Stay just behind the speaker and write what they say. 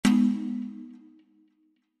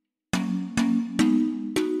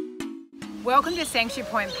Welcome to Sanctuary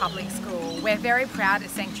Point Public School. We're very proud at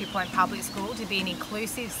Sanctuary Point Public School to be an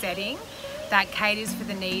inclusive setting that caters for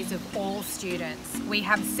the needs of all students. We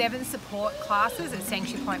have 7 support classes at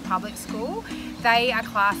Sanctuary Point Public School. They are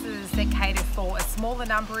classes that cater for a smaller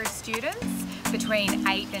number of students, between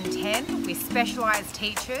 8 and 10, with specialised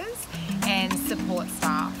teachers and support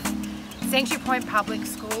staff. Sanctuary Point Public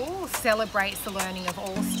School celebrates the learning of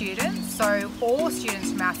all students, so all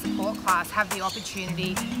students from our support class have the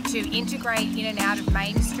opportunity to integrate in and out of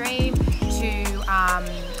mainstream,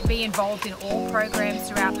 to be involved in all programs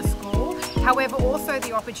throughout the school. However, also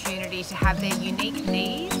the opportunity to have their unique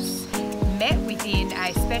needs met within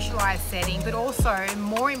a specialised setting, but also,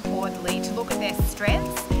 more importantly, to look at their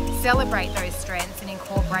strengths, celebrate those strengths and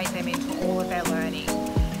incorporate them into all of their learning.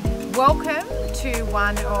 Welcome to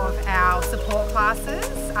one of our support classes.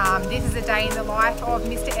 This is a day in the life of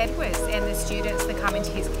Mr. Edwards and the students that come into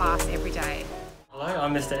his class every day. Hello,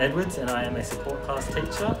 I'm Mr. Edwards and I am a support class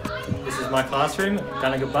teacher. This is my classroom,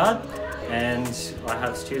 Gunnerbad, and I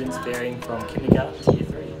have students varying from kindergarten to Year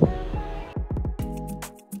 3.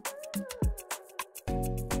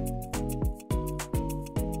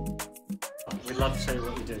 We'd love to show you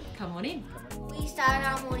what we do. Come on in. We start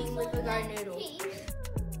our morning with a go noodle.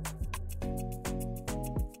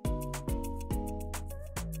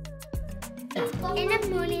 In the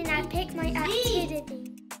morning, I pick my activity.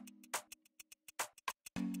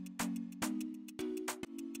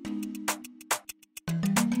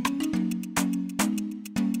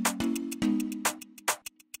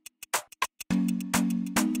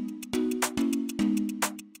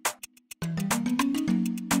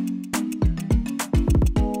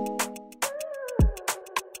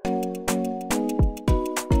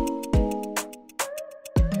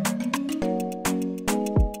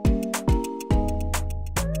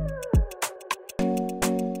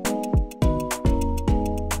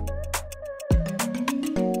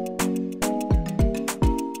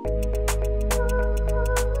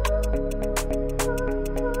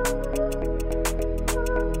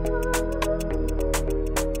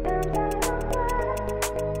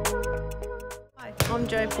 I'm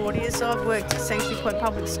Jo Porteous. I've worked at Sanctuary Point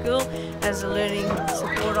Public School as a learning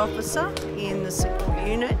support officer in the support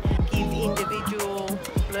unit, give individual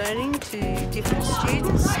learning to different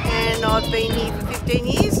students, and I've been here for 15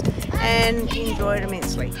 years and enjoyed it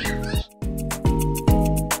immensely.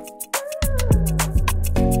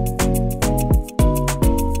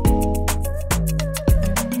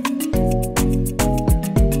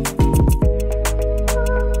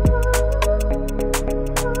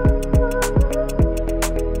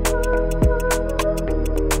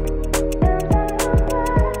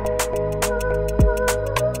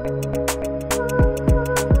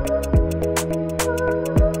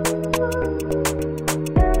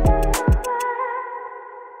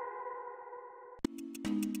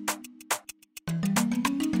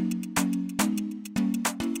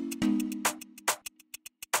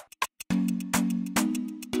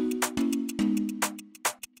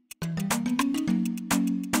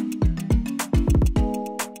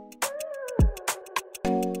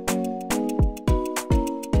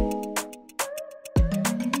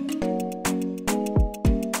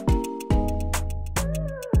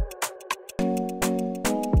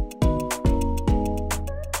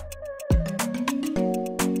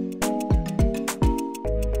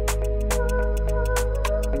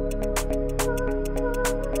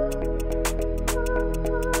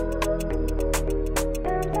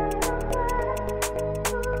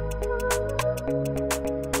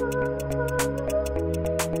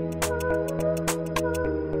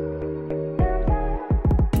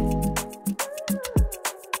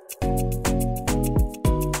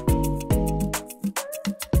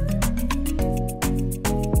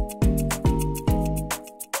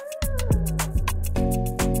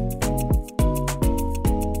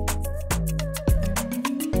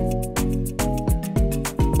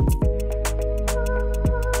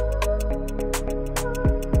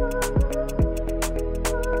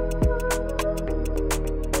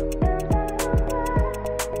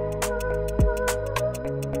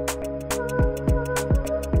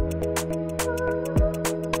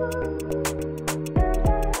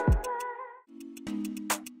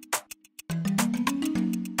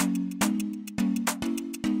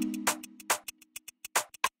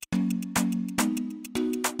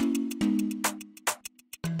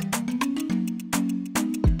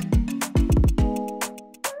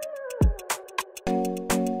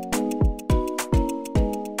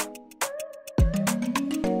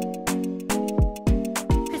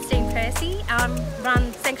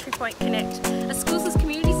 Run Sanctuary Point Connect, a schools as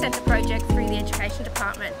community centre project through the Education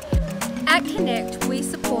Department. At Connect, we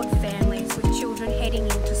support families with children heading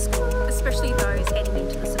into school, especially those heading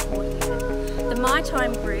into the support unit. The My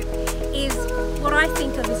Time group is what I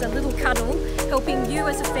think of as a little cuddle, helping you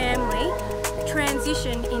as a family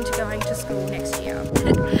transition into going to school next year.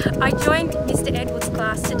 I joined Mr. Edwards'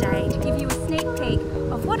 class today to give you a sneak peek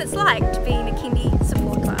of what it's like to be in a kindy